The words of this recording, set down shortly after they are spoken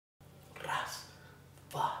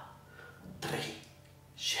2, 3,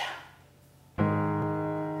 jam.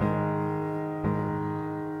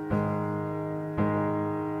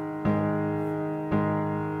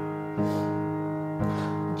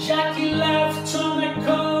 Jackie left on a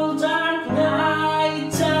cold dark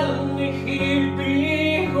night, telling me he'd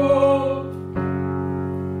be home.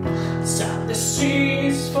 Sat the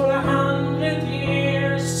streets for 100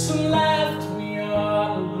 years and left me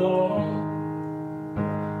all alone.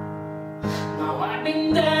 Now I've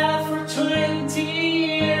been dead for 20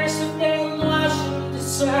 years and been washing the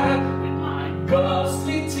sun with my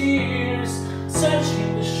ghostly tears,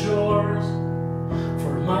 searching the shores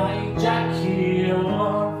for my Jackie.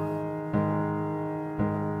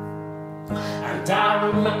 And I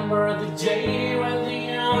remember the day when the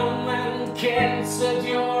young man came, said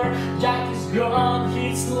your Jackie's gone,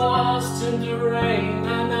 he's lost in the rain.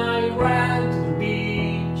 And I ran to the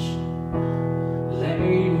beach,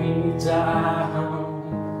 lay me down.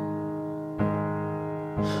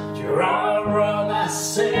 You're all wrong, I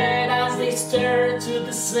said, as they stared to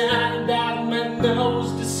the sand. That man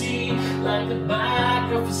knows the sea like the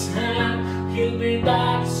back of his hand. He'll be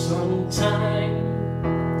back sometime,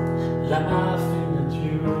 laughing at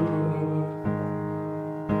you.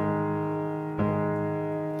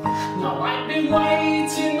 Now I've been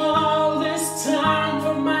waiting all this time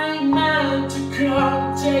for my man to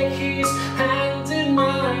come, take his hand in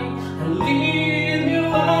mine and lead me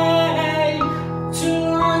away to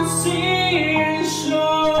unseen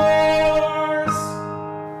shores.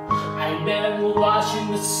 I've been washing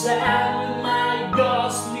the sand with my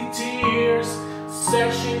ghostly tears,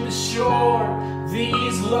 searching the shore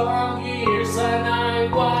these long years, and I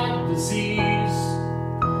wipe the seas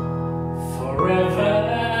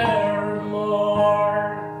forevermore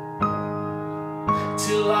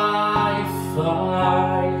till I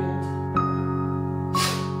find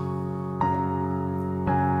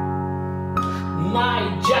my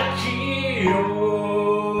Jackie,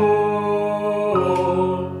 oh,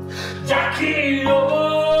 Jackie, oh,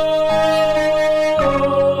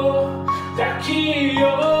 Jackie, oh.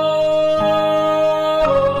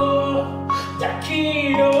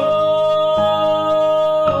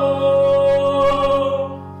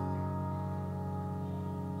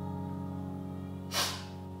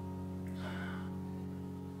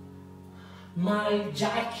 My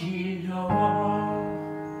Jackie, oh.